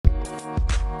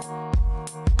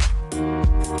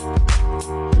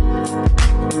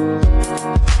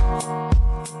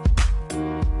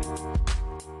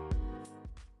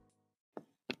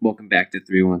back to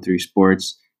 313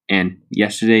 Sports. And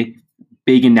yesterday,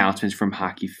 big announcements from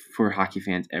hockey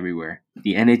fans everywhere.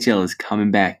 The NHL is coming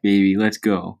back, baby. Let's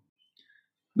go.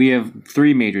 We have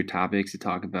three major topics to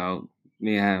talk about.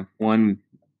 We have one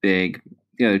big,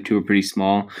 the other two are pretty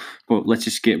small, but let's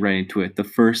just get right into it. The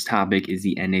first topic is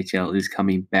the NHL is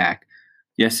coming back.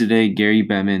 Yesterday, Gary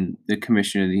Bettman, the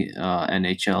commissioner of the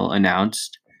NHL,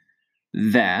 announced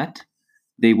that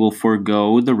they will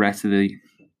forego the rest of the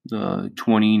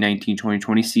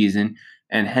 2019-2020 season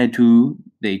and head to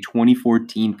the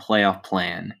 2014 playoff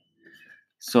plan.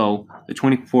 So the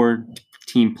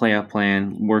 2014 playoff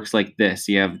plan works like this.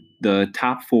 You have the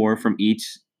top four from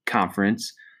each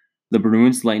conference, the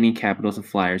Bruins, Lightning, Capitals, and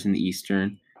Flyers in the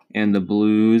Eastern, and the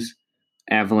Blues,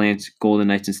 Avalanche, Golden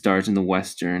Knights, and Stars in the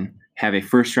Western have a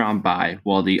first-round bye,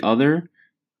 while the other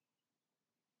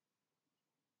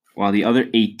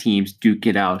 8 teams duke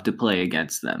it out to play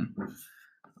against them.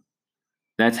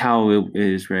 That's how it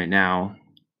is right now.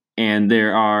 And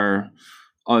there are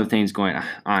other things going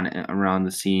on around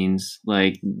the scenes.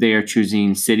 Like, they are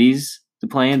choosing cities to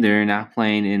play in. They're not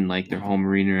playing in like their home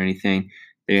arena or anything.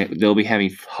 They'll be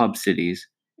having hub cities,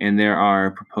 and there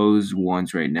are proposed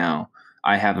ones right now.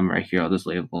 I have them right here. I'll just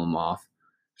label them off.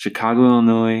 Chicago,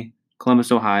 Illinois,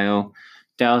 Columbus, Ohio,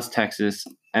 Dallas, Texas,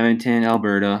 Edmonton,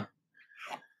 Alberta,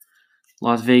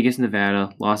 Las Vegas,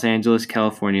 Nevada, Los Angeles,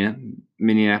 California,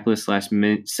 Minneapolis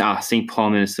St. Paul,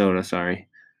 Minnesota,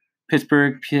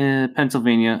 Pittsburgh,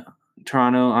 Pennsylvania,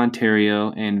 Toronto,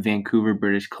 Ontario, and Vancouver,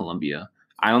 British Columbia.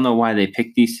 I don't know why they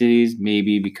picked these cities.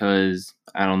 Maybe because,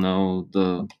 I don't know,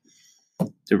 the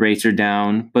rates are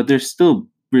down, but they're still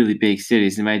really big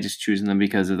cities. They might just choosing them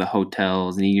because of the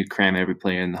hotels, and you could cram every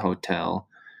player in the hotel.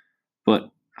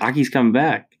 But hockey's coming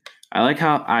back.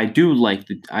 I do like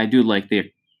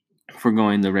the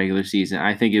foregoing the regular season.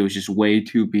 I think it was just way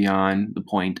too beyond the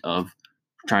point of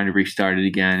trying to restart it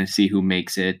again and see who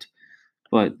makes it.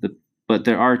 But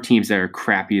there are teams that are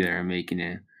crappy that are making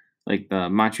it, like the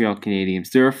Montreal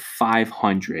Canadiens. They're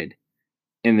 500,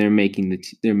 and they're making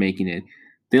it.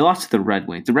 They lost to the Red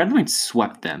Wings. The Red Wings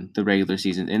swept them the regular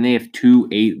season, and they have 2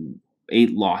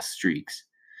 8-loss streaks.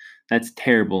 That's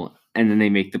terrible. And then they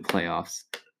make the playoffs.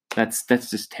 That's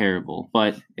just terrible.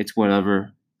 But it's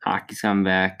whatever. Hockey's coming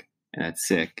back, and that's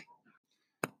sick.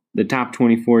 The top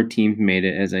 24 teams made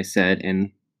it, as I said,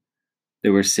 and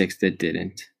there were 6 that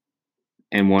didn't.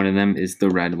 And one of them is the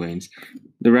Red Wings.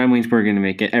 The Red Wings were going to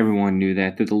make it. Everyone knew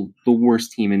that. They're the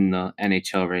worst team in the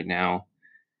NHL right now.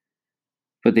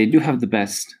 But they do have the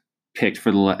best pick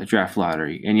for the draft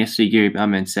lottery. And yesterday, Gary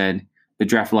Bettman said the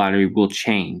draft lottery will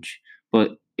change,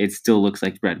 but it still looks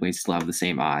like the Red Wings still have the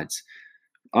same odds.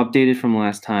 Updated from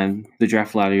last time, the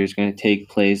draft lottery is going to take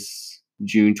place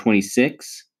June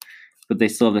 26th, but they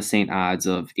still have the same odds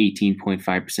of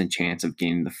 18.5% chance of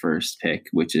getting the first pick,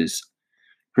 which is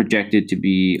projected to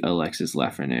be Alexis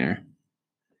Lafreniere.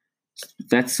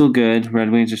 That's still good.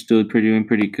 Red Wings are still doing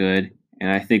pretty good,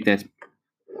 and I think that's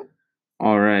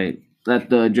all right. That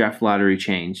the draft lottery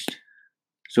changed,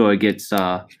 so it gets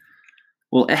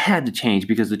well, it had to change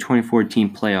because the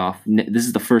 2014 playoff. This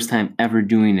is the first time ever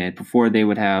doing it. Before they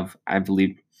would have, I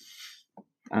believe,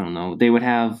 they would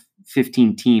have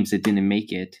 15 teams that didn't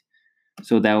make it.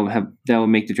 So that would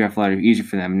make the draft lottery easier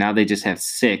for them. Now they just have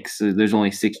 6. So there's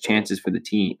only 6 chances for the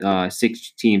team,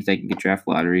 6 teams that can get draft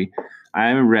lottery. I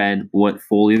haven't read what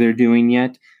Foley they're doing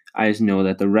yet. I just know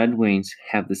that the Red Wings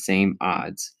have the same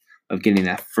odds of getting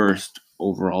that first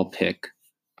overall pick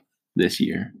this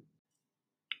year.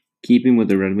 Keeping with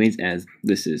the Red Wings, as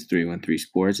this is 313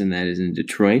 Sports, and that is in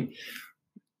Detroit.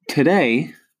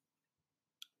 Today,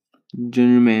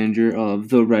 general manager of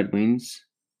the Red Wings,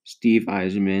 Steve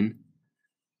Yzerman,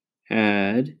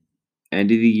 had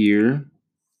end of the year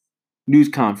news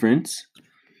conference,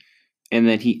 and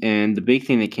the big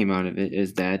thing that came out of it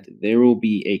is that there will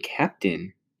be a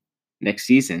captain next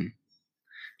season.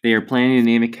 They are planning to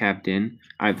name a captain.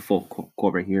 I have the full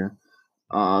quote right here.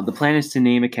 The plan is to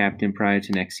name a captain prior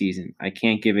to next season. I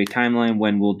can't give a timeline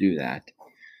when we'll do that.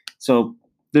 So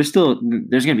there's going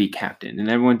to be a captain, and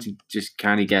everyone to just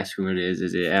kind of guess who it is.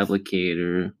 Is it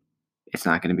Abdulkader or it's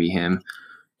not going to be him?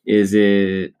 Is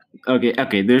it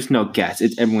okay? There's no guess.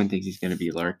 Everyone thinks he's going to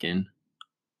be Larkin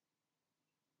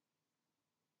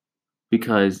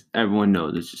because everyone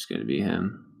knows it's just going to be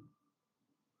him.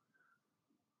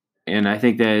 And I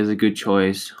think that is a good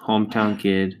choice. Hometown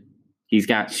kid. He's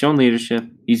shown leadership.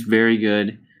 He's very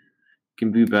good.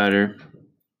 Can be better.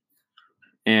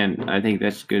 And I think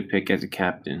that's a good pick as a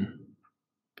captain.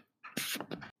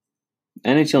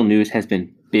 NHL news has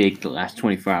been big the last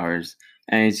 24 hours.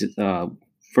 And it's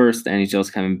first, the NHL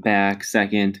is coming back.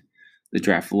 Second, The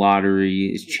draft lottery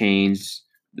is changed.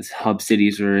 The hub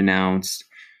cities were announced.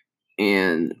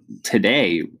 And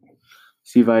today,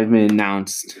 Steve Eisman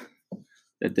announced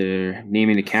that they're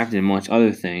naming the captain and much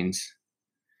other things.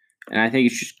 And I think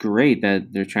it's just great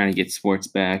that they're trying to get sports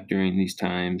back during these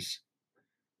times.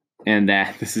 And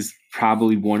that this is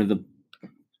probably one of the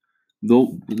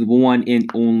one and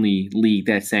only league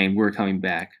that's saying we're coming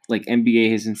back. Like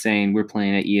NBA isn't saying we're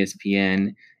playing at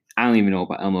ESPN. I don't even know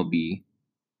about MLB.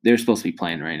 They're supposed to be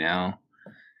playing right now.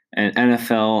 And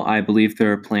NFL, I believe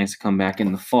there are plans to come back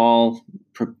in the fall,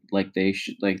 like they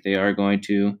are going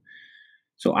to.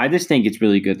 So I just think it's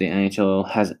really good. The NHL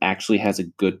has a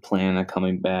good plan on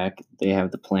coming back. They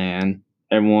have the plan.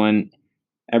 Everyone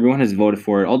has voted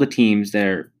for it. All the teams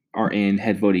that are in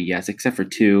had voted yes, except for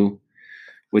two,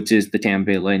 which is the Tampa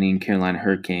Bay Lightning and Carolina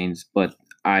Hurricanes. But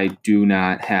I do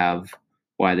not have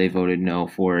why they voted no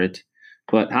for it.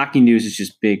 But hockey news is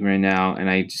just big right now, and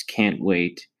I just can't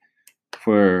wait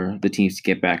for the teams to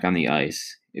get back on the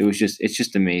ice. It's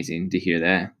just amazing to hear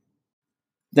that.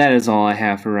 That is all I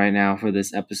have for right now for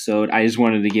this episode. I just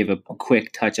wanted to give a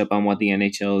quick touch up on what the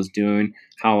NHL is doing,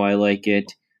 how I like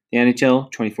it. The NHL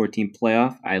 2014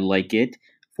 playoff, I like it.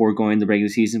 Foregoing the regular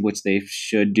season, which they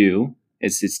should do.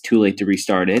 It's too late to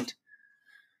restart it.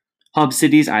 Hub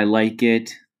cities, I like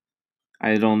it.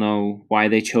 I don't know why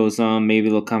they chose them. Maybe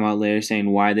they'll come out later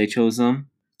saying why they chose them.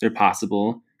 They're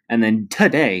possible. And then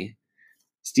today,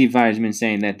 Steve Yzerman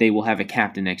saying that they will have a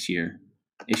captain next year.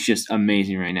 It's just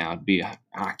amazing right now to be a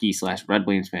hockey/Red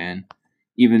Wings fan,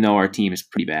 even though our team is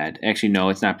pretty bad. Actually, no,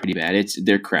 it's not pretty bad.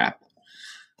 They're crap.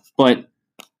 But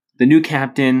the new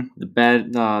captain,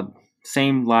 the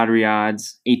same lottery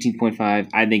odds, 18.5.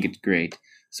 I think it's great.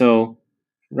 So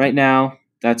right now,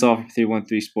 that's all for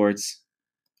 313 Sports.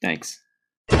 Thanks.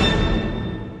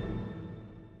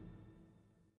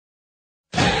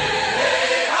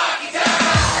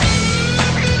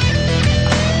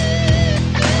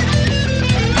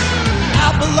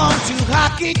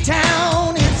 Hockey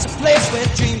Town, it's a place where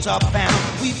dreams are found.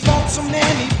 We've fought so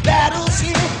many battles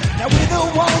here, now we're the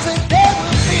ones that they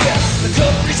will fear. The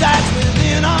cup resides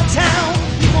within our town,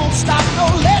 we won't stop,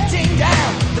 no letting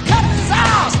down. The cup is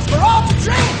ours, we're all to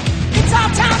drink. It's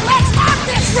our town, let's rock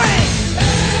this ring.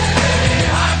 Hey,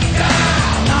 Hockey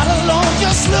Town. Not alone,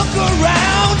 just look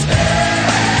around.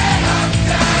 Hey, Hockey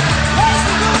Town. Raise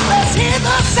the roof, let's hear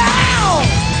the sound.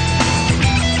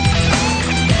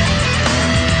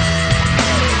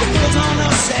 On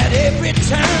us at every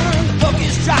turn, the puck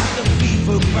is dropped, the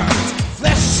fever burns.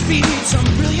 Flesh speed, some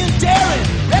brilliant daring.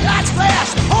 Red lights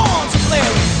flash, the horns are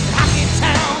blaring.